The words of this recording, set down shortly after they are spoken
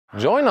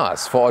Join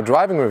us for a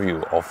driving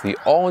review of the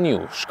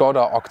all-new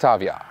Skoda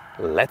Octavia.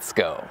 Let's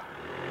go!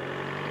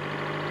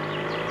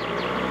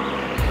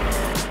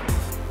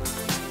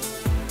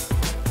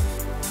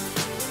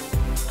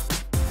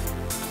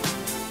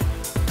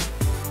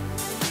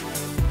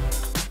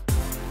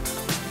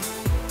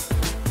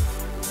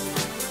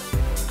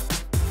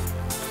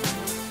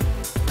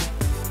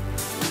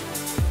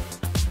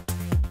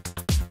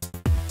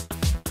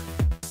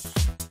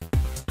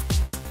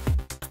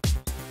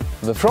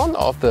 The front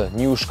of the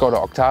new Skoda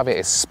Octavia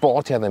is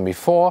sportier than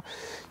before.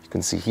 You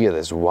can see here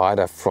there's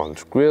wider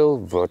front grille,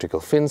 vertical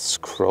fins,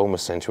 chrome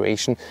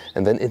accentuation,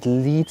 and then it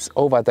leads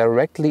over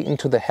directly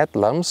into the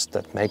headlamps.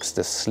 That makes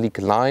the sleek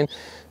line.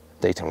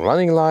 Daytime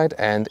running light,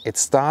 and it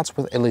starts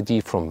with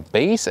LED from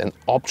base and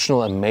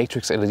optional a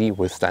matrix LED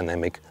with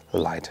dynamic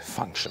light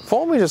function.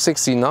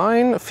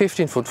 4,69 m,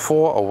 15'4"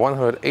 or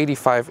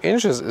 185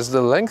 inches is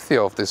the length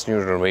here of this new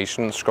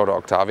generation Skoda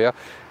Octavia.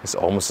 It's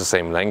almost the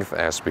same length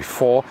as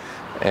before,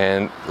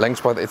 and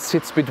length-wise it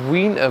sits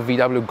between a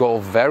VW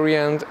Golf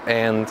variant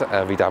and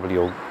a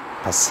VW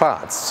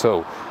Passat.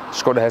 So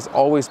Skoda has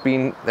always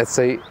been, let's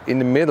say, in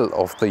the middle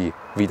of the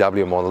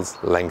VW models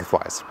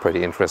lengthwise.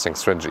 Pretty interesting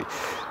strategy.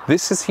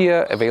 This is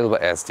here available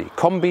as the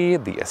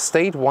Combi, the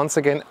Estate once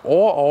again,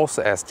 or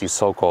also as the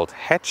so-called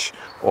hatch,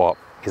 or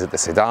is it a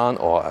sedan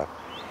or a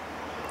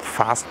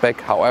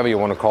fastback, however you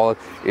want to call it.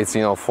 It's,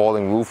 you know,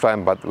 falling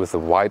roofline but with a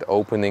wide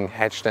opening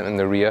hatch then in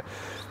the rear.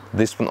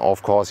 This one,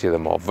 of course, here the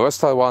more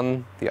versatile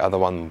one. The other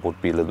one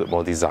would be a little bit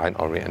more design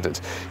oriented.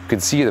 You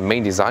can see the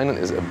main design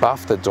is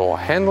above the door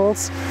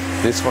handles.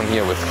 This one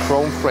here with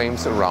chrome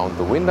frames around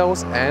the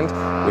windows, and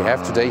we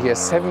have today here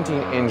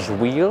 17-inch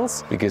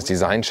wheels. Biggest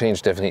design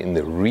change definitely in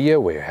the rear,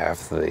 where you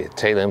have the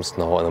tail lamps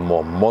now in a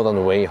more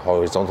modern way,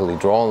 horizontally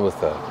drawn with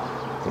the,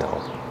 you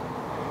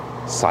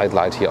know, side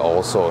light here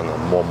also in a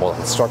more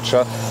modern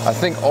structure. I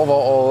think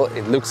overall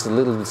it looks a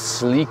little bit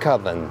sleeker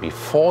than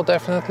before,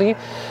 definitely.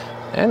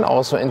 And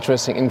also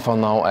interesting info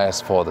now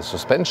as for the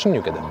suspension.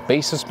 You get a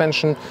base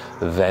suspension,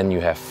 then you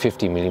have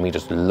 50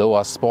 mm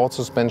lower sport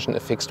suspension, a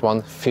fixed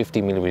one,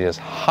 50 mm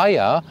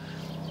higher,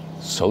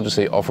 so to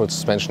say, off-road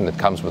suspension that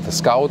comes with the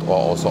Scout or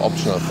also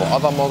optional for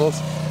other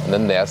models. And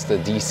then there's the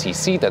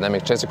DCC,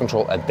 Dynamic Chassis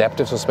Control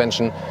Adaptive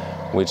Suspension,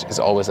 which is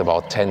always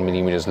about 10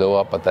 mm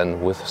lower, but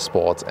then with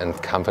sports and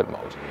comfort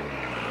mode.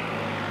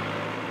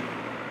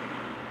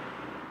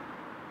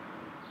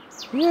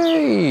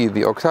 Yay!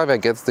 The Octavia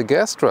gets the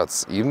gas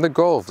struts. Even the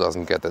Golf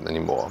doesn't get that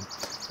anymore.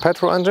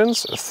 Petrol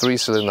engines,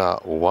 3-cylinder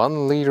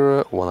 1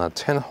 liter,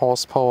 110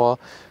 horsepower,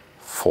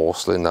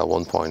 4-cylinder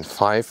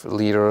 1.5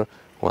 liter,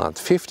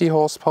 150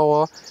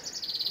 horsepower.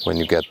 When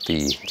you get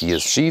the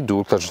DSG,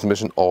 dual clutch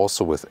transmission,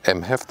 also with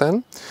MHEV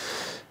then.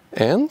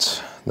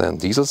 And then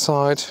diesel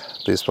side,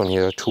 this one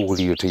here, 2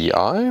 liter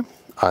TDI,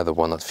 either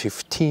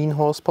 115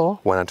 horsepower,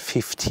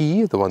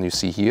 150, the one you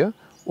see here,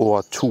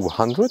 or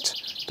 200.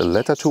 The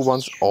latter two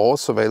ones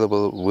also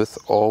available with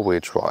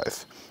all-wheel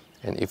drive.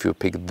 And if you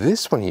pick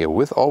this one here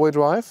with all-wheel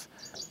drive,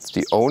 it's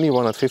the only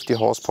 150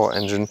 horsepower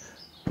engine,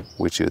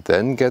 which you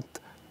then get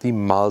the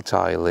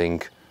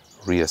multi-link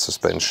rear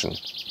suspension.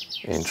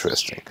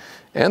 Interesting.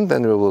 And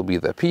then there will be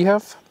the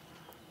PHEV,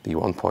 the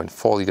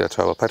 1.4 liter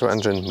turbo petrol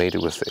engine made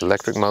with the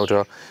electric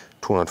motor,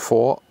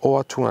 204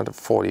 or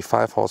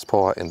 245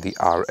 horsepower in the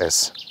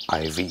RS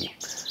IV.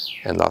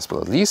 And last but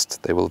not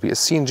least, there will be a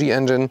CNG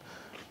engine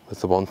with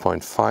the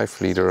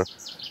 1.5 liter,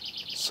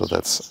 so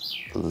that's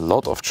a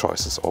lot of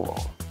choices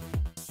overall.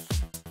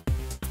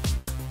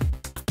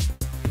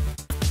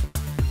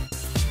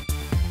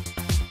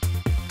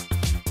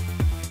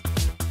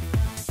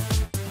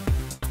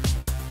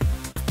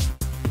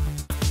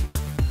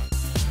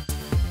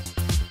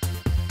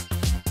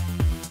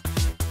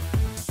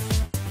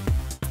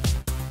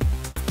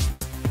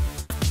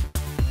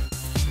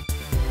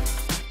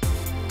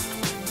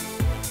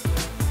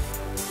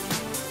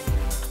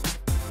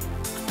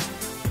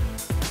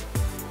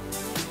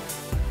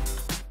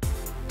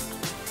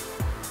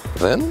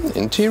 Then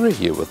interior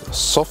here with a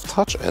soft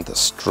touch and a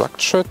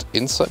structured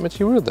inside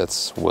material,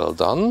 that's well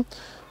done.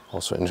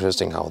 Also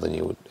interesting how the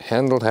new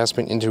handle has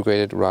been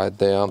integrated right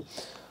there.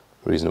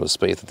 Reasonable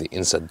space at the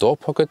inside door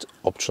pocket,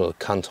 optional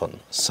Canton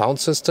sound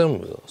system,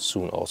 we'll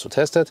soon also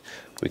test it.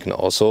 We can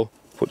also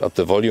put up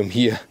the volume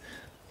here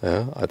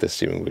at the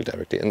steering wheel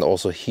directly, and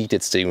also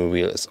heated steering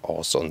wheel is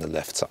also on the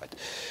left side.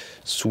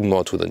 Soon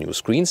more to the new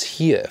screens.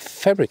 Here a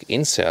fabric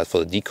insert for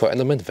the decor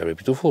element, very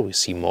beautiful, we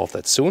see more of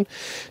that soon.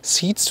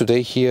 Seats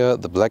today here,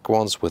 the black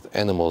ones with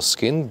animal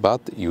skin, but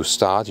you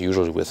start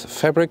usually with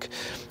fabric.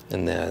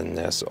 And then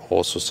there's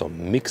also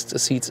some mixed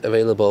seats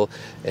available,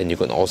 and you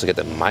can also get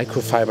a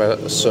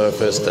microfiber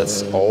surface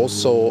that's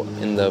also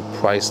in the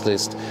price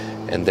list.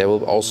 And there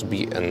will also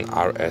be an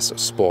RS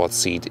Sport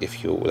seat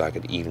if you like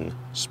it even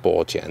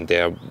sportier. And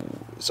there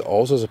is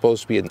also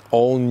supposed to be an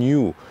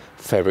all-new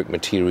fabric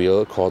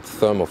material called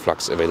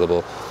Thermoflux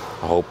available.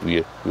 I hope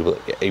we will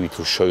be able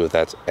to show you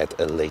that at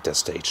a later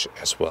stage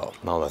as well.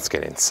 Now let's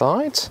get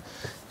inside.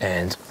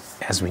 And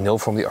as we know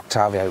from the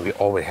Octavia, we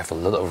already have a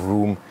lot of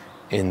room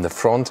in the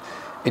front.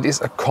 It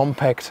is a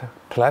compact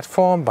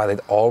platform, but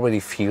it already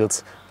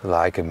feels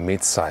like a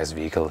mid-size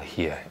vehicle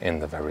here in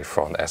the very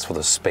front. As for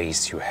the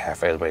space you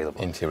have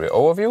available. Interior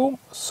overview,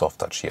 soft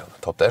touch here on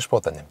the top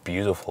dashboard, then a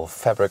beautiful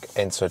fabric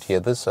insert here.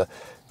 This is a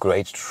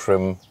great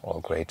trim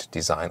or great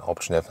design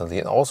option definitely,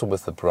 and also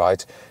with the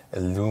bright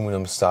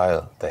aluminum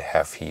style they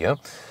have here.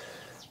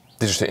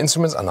 Digital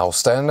instruments are now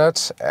standard.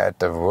 At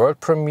the world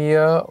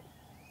premiere,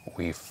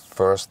 we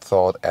first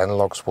thought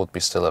analogs would be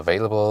still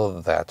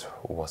available. That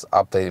was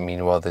updated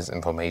meanwhile, this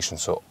information,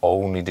 so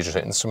only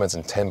digital instruments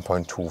in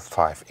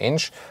 10.25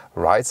 inch.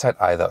 Right side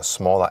either a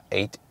smaller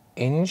 8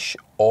 inch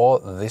or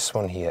this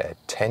one here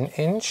at 10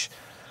 inch.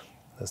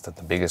 That's the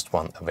biggest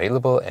one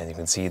available, and you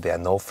can see there are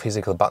no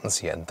physical buttons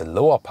here, and the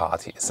lower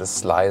part is a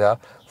slider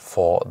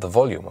for the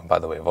volume. And by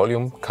the way,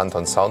 volume,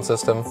 Canton sound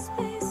system.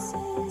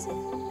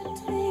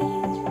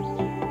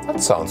 That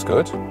sounds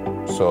good.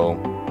 So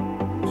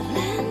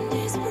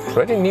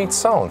pretty neat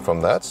sound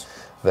from that.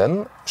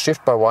 Then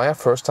shift by wire,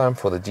 first time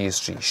for the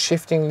DSG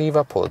shifting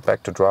lever, pull it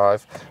back to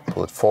drive,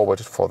 pull it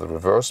forward for the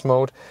reverse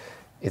mode.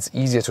 It's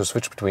easier to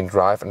switch between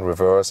drive and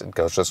reverse. It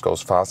just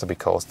goes faster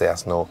because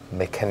there's no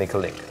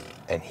mechanical link.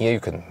 And here you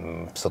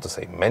can, so to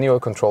say, manual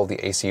control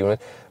the AC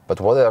unit. But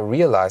what I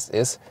realized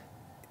is,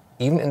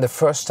 even in the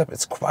first step,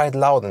 it's quite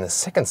loud. In the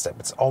second step,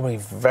 it's already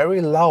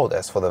very loud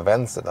as for the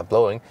vents that are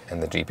blowing.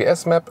 And the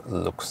GPS map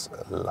looks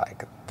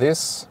like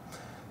this.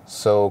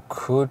 So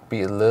could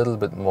be a little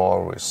bit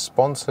more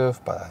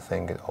responsive, but I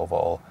think it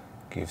overall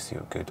gives you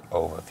a good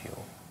overview.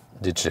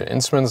 Digital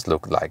instruments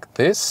look like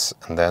this.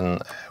 And then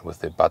with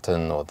the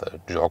button or the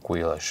jog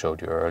wheel I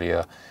showed you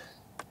earlier,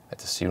 at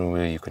the steering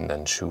wheel you can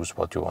then choose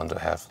what you want to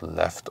have,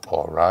 left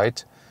or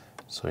right.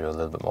 So you're a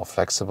little bit more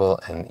flexible,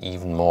 and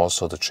even more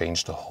so to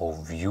change the whole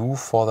view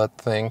for that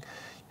thing.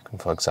 You can,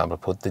 for example,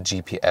 put the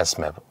GPS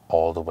map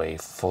all the way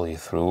fully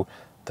through.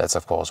 That's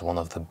of course one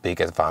of the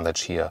big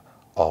advantages here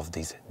of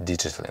these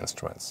digital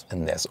instruments.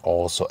 And there's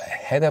also a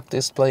head-up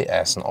display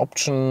as an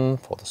option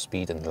for the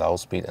speed and low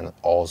speed, and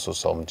also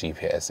some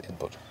GPS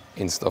input.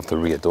 Instead of the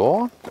rear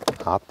door,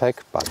 hard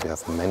pack, but we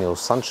have a manual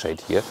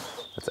sunshade here.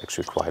 That's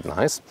actually quite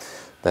nice.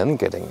 Then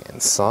getting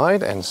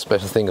inside, and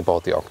special thing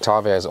about the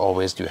Octavia is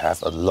always you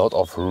have a lot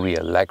of rear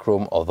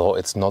legroom, although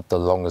it's not the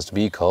longest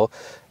vehicle,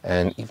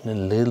 and even a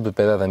little bit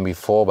better than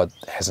before, but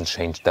hasn't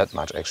changed that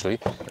much actually.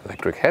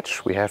 Electric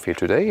hatch we have here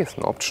today, it's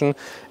an option,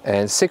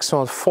 and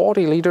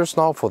 640 liters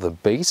now for the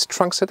base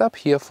trunk setup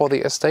here for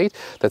the estate.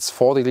 That's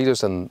 40 liters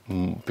than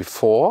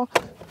before,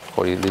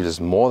 40 liters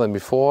more than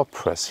before.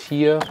 Press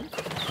here,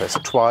 press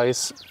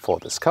twice for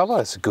this cover.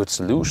 It's a good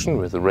solution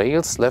with the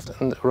rails left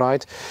and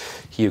right.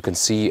 Here you can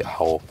see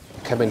how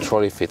cabin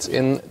trolley fits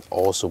in. It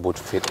also would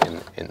fit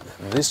in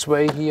this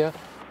way here.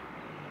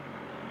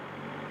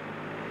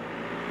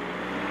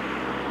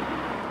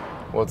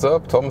 What's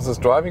up? Thomas's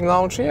driving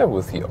lounge here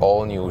with the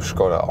all-new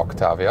Skoda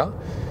Octavia,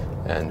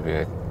 and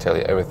we'll tell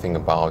you everything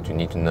about you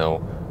need to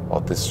know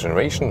about this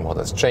generation, what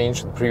has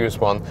changed the previous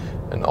one,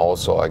 and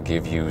also I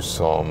give you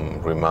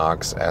some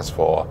remarks as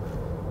for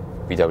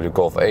VW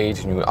Golf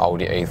 8, new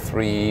Audi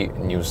A3,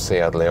 new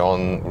Seat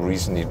Leon,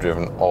 recently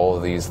driven all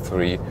these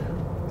three,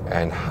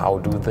 and how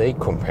do they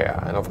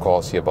compare, and of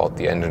course here about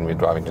the engine we're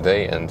driving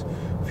today and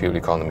fuel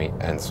economy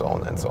and so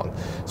on and so on.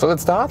 So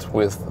let's start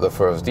with the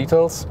first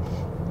details.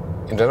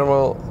 In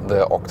general,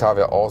 the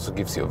Octavia also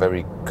gives you a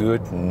very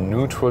good,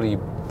 neutrally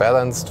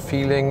balanced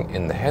feeling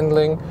in the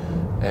handling,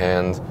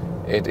 and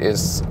it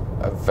is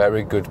a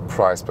very good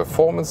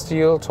price-performance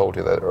deal. Told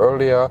you that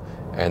earlier,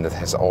 and it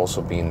has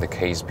also been the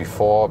case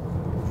before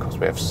because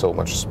we have so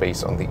much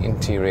space on the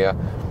interior,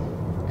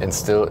 and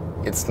still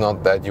it's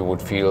not that you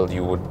would feel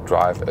you would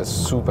drive a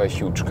super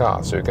huge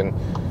car, so you can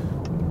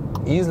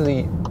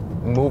easily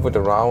move it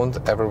around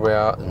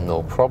everywhere,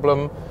 no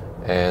problem.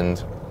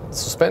 And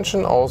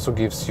suspension also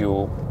gives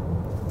you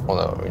on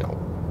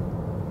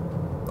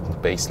the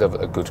base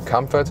level a good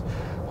comfort.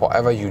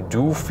 However, you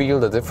do feel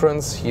the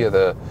difference here.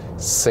 The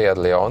Seat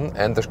Leon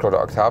and the Skoda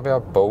Octavia,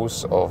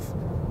 both of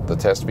the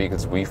test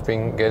vehicles we've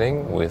been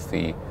getting with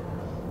the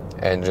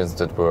engines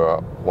that were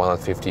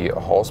 150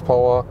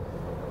 horsepower.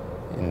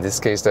 In this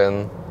case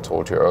then,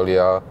 told you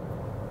earlier,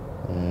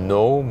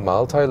 no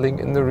multi-link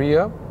in the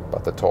rear,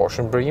 but the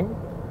torsion beam.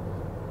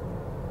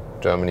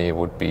 Germany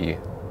would be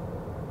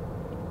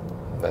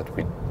that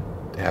we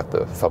have the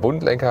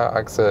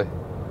Verbundlenkerachse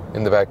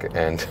in the back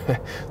and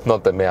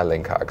not the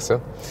Mehrlenkerachse.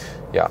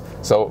 Yeah,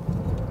 so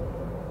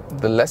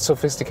the less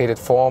sophisticated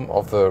form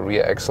of the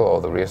rear axle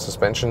or the rear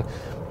suspension,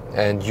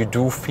 and you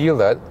do feel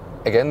that.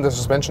 Again, the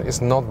suspension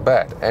is not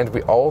bad, and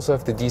we also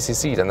have the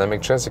DCC,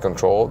 dynamic chassis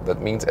control.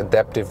 That means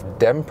adaptive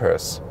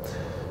dampers.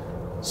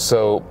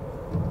 So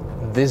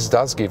this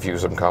does give you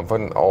some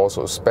comfort, and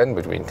also a span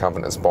between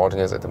comfort and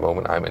sportiness. At the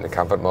moment I'm in the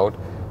comfort mode.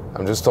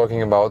 I'm just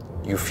talking about,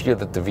 you feel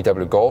that the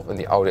VW Golf and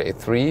the Audi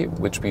A3,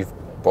 which we've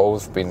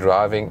both been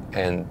driving,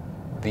 and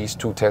these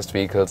two test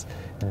vehicles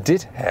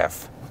did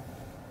have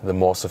the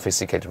more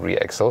sophisticated rear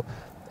axle,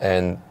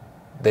 and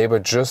they were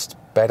just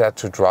better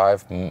to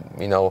drive,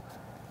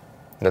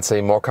 let's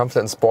say, more comfort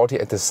and sporty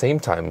at the same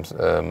time,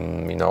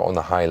 you know, on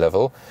a high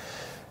level.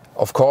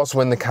 Of course,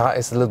 when the car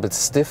is a little bit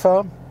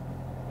stiffer,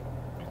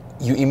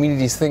 you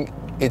immediately think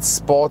it's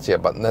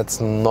sportier, but that's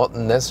not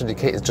necessarily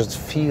the case. It just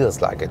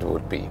feels like it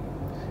would be,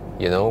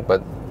 you know.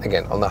 But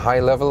again, on a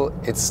high level,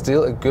 it's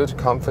still a good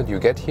comfort you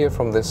get here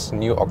from this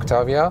new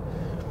Octavia.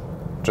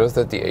 Just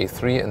that the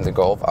A3 and the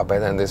Golf are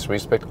better in this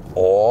respect,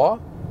 or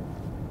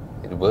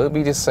it will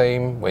be the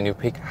same when you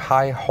pick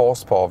high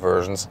horsepower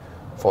versions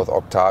for the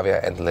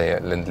Octavia and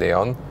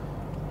Leon.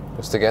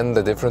 Just again,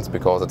 the difference,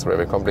 because it's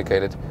very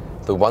complicated,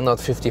 the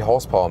 150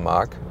 horsepower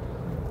mark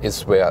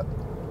is where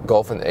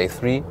Golf and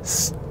A3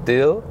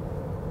 still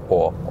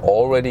or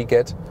already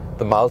get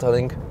the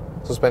multi-link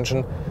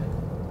suspension,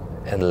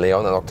 and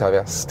Leon and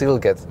Octavia still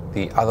get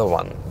the other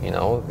one, you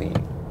know,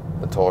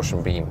 the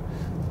torsion beam.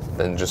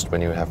 Then just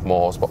when you have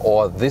more horsepower,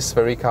 or this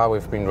very car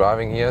we've been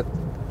driving here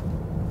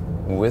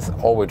with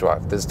all-wheel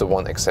drive, this is the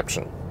one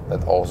exception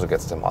that also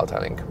gets the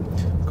multi-link,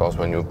 because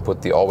when you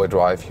put the all-wheel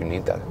drive, you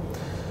need that.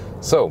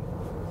 So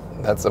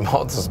that's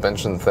about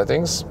suspension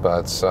settings,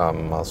 but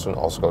I'll soon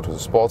also go to the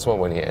sports mode.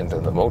 When you enter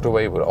the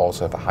motorway, we'll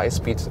also have a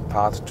high-speed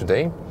part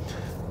today.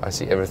 I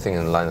see everything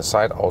in line of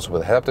sight, also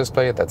with a head-up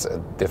display. That's a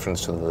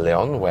difference to the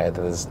Leon, where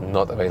that is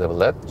not available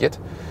yet.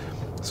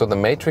 So the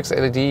Matrix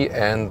LED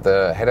and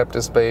the head-up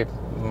display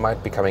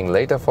might be coming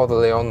later for the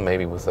Leon,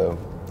 maybe with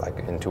like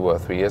in 2 or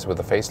 3 years with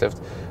a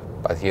facelift.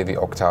 But here the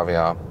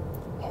Octavia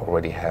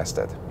already has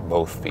that,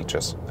 both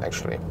features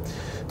actually.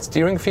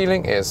 Steering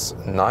feeling is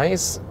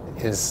nice,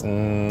 is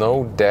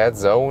no dead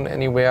zone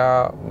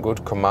anywhere,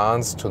 good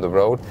commands to the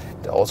road.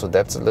 It also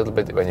adapts a little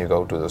bit when you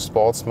go to the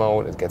sports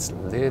mode. It gets a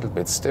little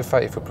bit stiffer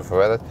if you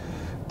prefer that,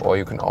 or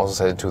you can also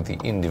set it to the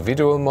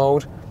individual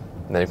mode.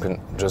 And then you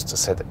can just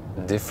set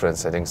different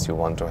settings you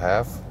want to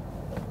have.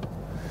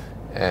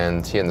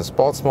 And here in the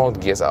sports mode,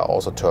 gears are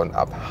also turned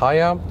up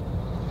higher.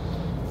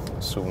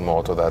 Soon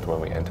more to that when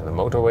we enter the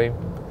motorway.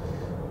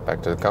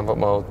 Back to the comfort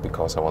mode,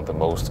 because I want the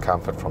most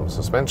comfort from the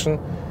suspension.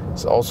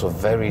 It's also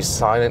very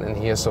silent in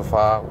here so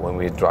far. When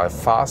we drive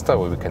faster,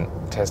 we can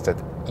test it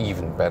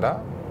even better.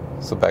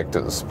 So back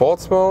to the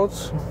sports mode.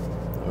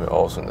 We're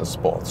also in the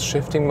sports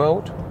shifting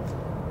mode.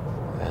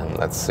 And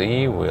let's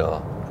see,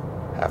 we'll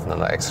have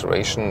another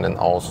acceleration and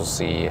also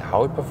see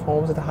how it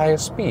performs at higher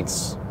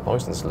speeds,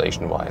 noise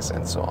insulation wise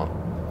and so on.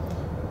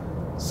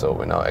 So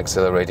we're now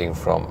accelerating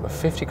from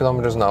 50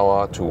 kilometers an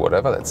hour to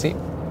whatever, let's see.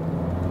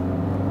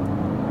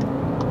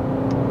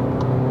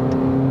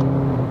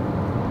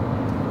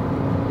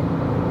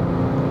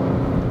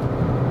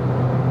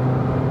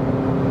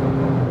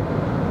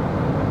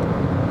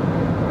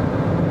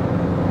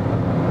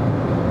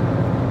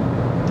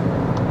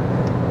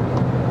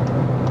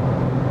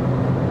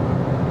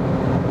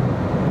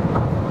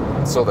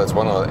 So that's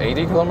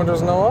 180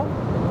 kilometers an hour,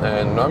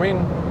 and I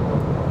mean,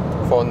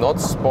 for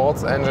not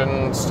sports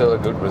engine, still a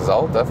good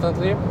result,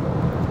 definitely.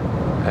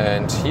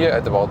 And here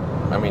at about,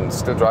 I mean,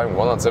 still driving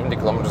 170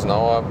 kilometers an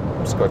hour,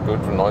 it's quite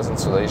good for noise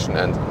insulation.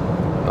 And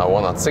now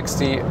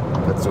 160,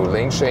 let's do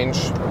lane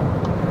change.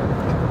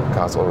 The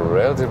car's all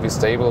relatively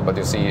stable, but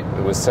you see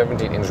with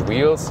 17-inch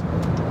wheels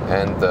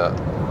and the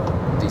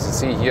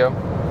DCC here,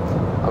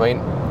 I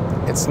mean,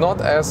 it's not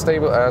as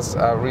stable as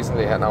I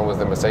recently had now with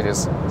the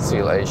Mercedes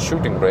CLA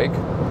shooting brake.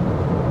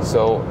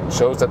 So it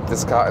shows that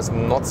this car is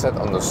not set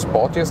on the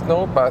sportiest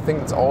note, but I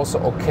think it's also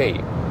okay,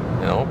 you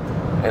know.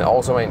 And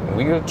also, I mean,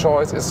 wheel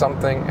choice is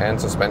something, and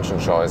suspension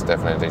choice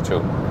definitely too.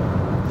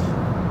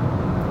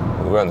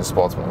 We're in the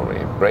sports mode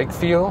already. Brake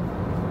feel.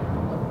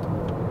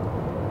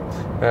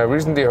 I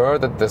recently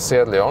heard that the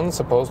Seat Leon is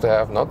supposed to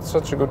have not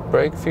such a good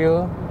brake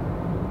feel.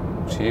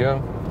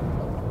 Here.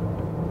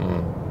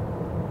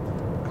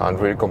 Can't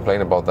really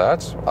complain about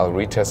that. I'll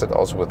retest it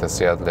also with the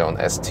Seat Leon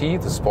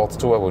ST, the sports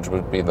tour, which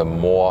would be the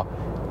more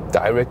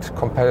direct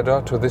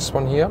competitor to this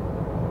one here.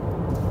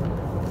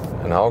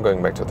 And now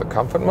going back to the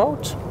comfort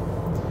mode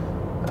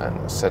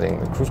and setting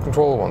the cruise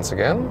control once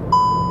again.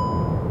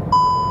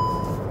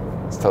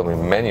 It's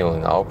telling me manually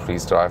now,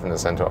 please drive in the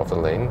center of the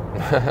lane.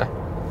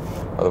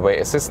 By the way,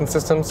 assistance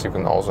systems, you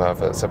can also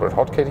have a separate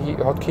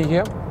hotkey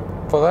here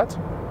for that.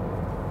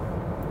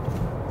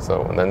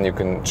 So, and then you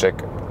can check,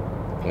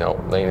 you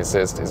know, lane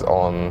assist is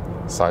on,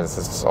 side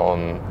assist is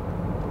on,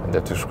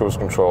 adaptive cruise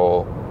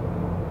control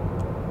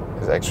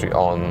is actually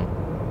on.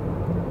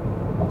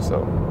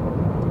 So,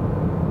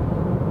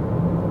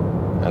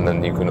 and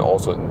then you can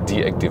also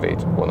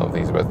deactivate one of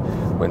these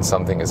when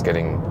something is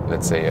getting,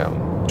 let's say,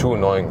 too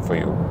annoying for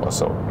you or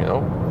so, you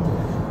know.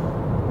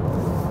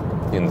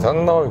 In the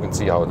tunnel now, you can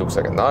see how it looks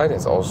like at night.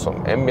 There's also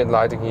some ambient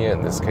lighting here,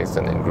 in this case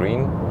then in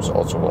green, which is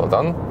also well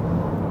done.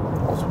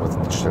 Also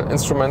with digital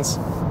instruments.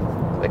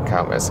 They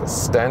come as a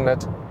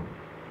standard.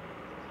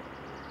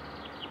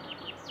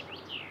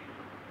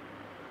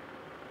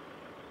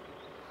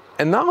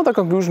 And now the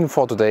conclusion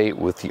for today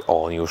with the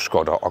all-new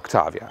Skoda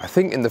Octavia. I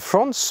think in the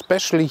front,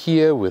 especially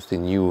here with the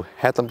new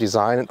headlamp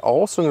design, and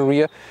also in the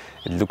rear,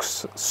 it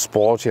looks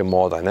sportier,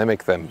 more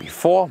dynamic than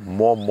before,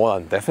 more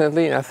modern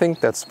definitely, and I think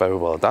that's very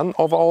well done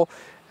overall.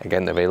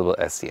 Again, available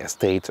as the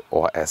Estate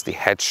or as the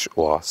hatch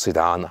or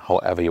sedan,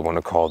 however you want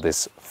to call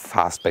this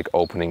fastback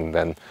opening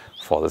then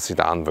for the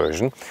sedan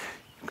version.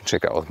 You can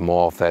check out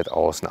more of that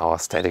also in our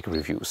static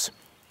reviews.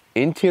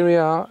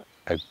 Interior,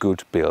 a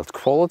good build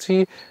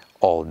quality,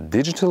 all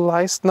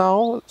digitalized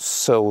now,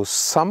 so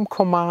some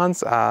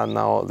commands are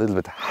now a little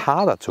bit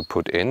harder to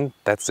put in.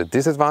 That's the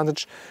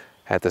disadvantage.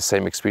 Had the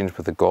same experience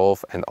with the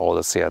Golf and all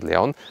the Seat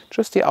Leon.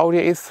 Just the Audi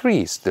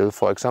A3 still,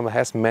 for example,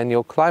 has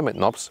manual climate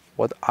knobs,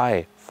 what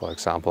I, for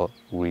example,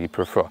 really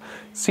prefer.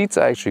 Seats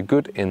are actually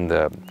good in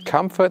the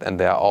comfort and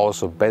there are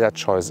also better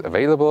choices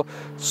available,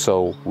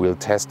 so we'll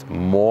test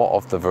more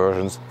of the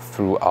versions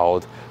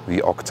throughout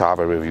the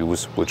Octavia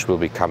reviews, which will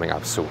be coming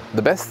up soon.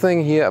 The best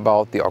thing here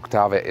about the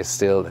Octavia is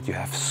still that you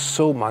have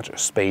so much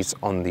space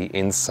on the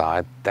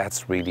inside.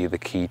 That's really the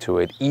key to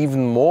it,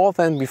 even more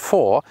than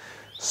before.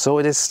 So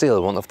it is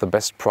still one of the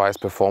best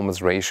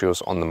price-performance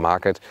ratios on the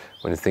market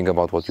when you think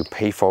about what you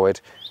pay for it,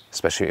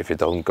 especially if you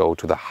don't go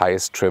to the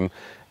highest trim,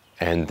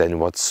 and then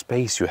what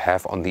space you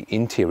have on the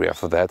interior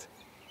for that.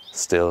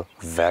 Still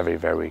very,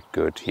 very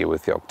good here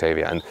with the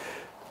Octavia, and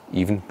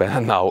even better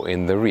now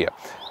in the rear.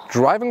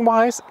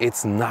 Driving-wise,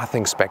 it's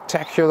nothing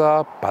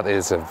spectacular, but it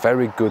is a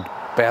very good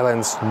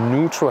balanced,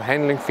 neutral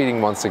handling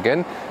feeling once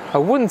again. I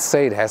wouldn't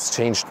say it has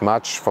changed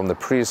much from the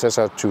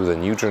predecessor to the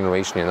new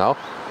generation here now,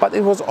 but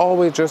it was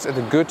always just at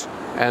a good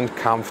and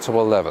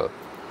comfortable level.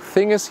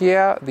 Thing is,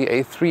 yeah, the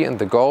A3 and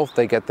the Golf,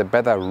 they get the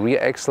better rear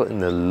axle in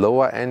the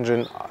lower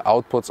engine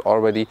outputs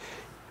already.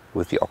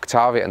 With the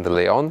Octavia and the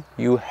Leon,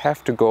 you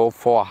have to go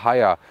for a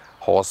higher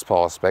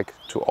horsepower spec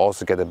to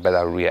also get a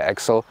better rear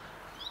axle.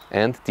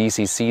 And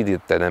DCC,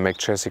 the dynamic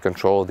chassis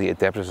control, the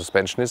adaptive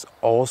suspension is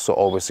also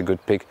always a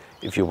good pick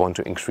if you want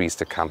to increase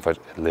the comfort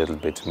a little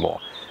bit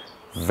more.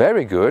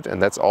 Very good,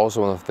 and that's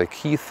also one of the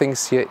key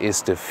things here,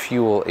 is the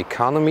fuel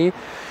economy.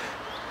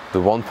 The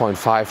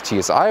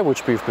 1.5 TSI,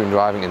 which we've been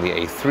driving in the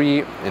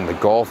A3, in the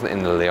Golf and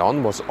in the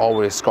Leon, was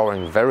always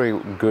scoring very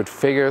good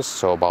figures,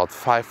 so about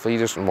 5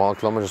 liters on 1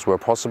 kilometers were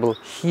possible.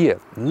 Here,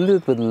 a little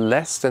bit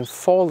less than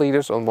 4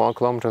 liters on 1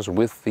 kilometers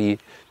with the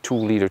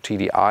 2-liter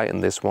TDI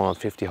in this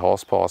 150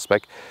 horsepower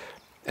spec.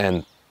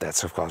 And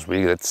that's of course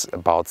really, that's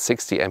about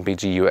 60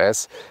 mpg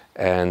US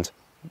and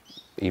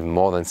even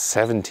more than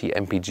 70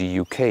 mpg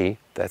UK.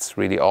 That's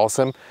really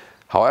awesome.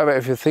 However,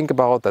 if you think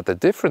about that the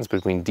difference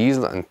between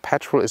diesel and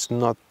petrol is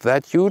not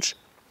that huge,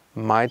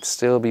 might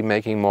still be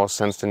making more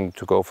sense than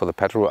to go for the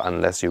petrol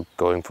unless you're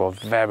going for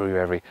very,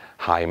 very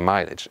high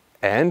mileage.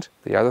 And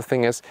the other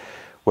thing is,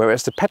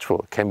 whereas the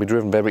petrol can be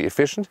driven very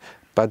efficient,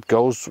 but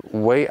goes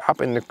way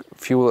up in the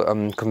fuel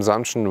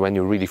consumption when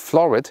you really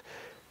floor it,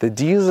 the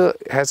diesel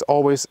has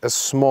always a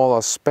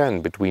smaller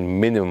span between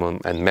minimum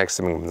and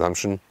maximum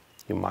consumption.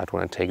 You might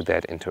want to take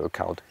that into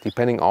account,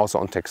 depending also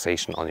on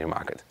taxation on your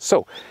market.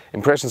 So,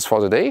 impressions for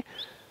today.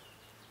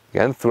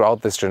 Again,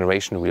 throughout this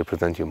generation, we'll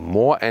present you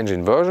more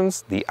engine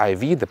versions. The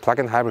IV, the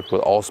plug-in hybrid,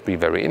 will also be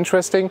very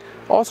interesting.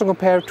 Also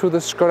compared to the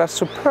Skoda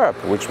Superb,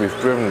 which we've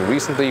driven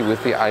recently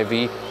with the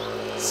IV.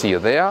 See you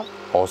there.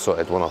 Also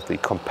at one of the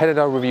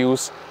competitor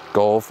reviews,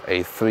 Golf,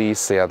 A3,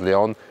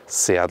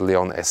 Seat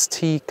Leon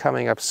ST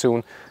coming up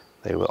soon.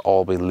 They will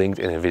all be linked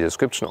in the video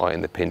description or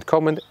in the pinned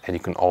comment, and you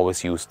can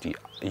always use the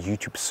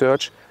YouTube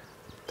search,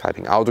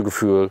 typing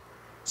Autogefühl,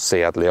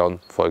 Seat Leon,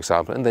 for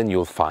example, and then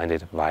you'll find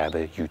it via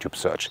the YouTube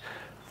search.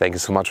 Thank you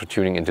so much for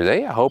tuning in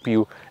today. I hope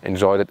you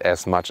enjoyed it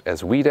as much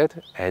as we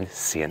did, and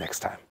see you next time.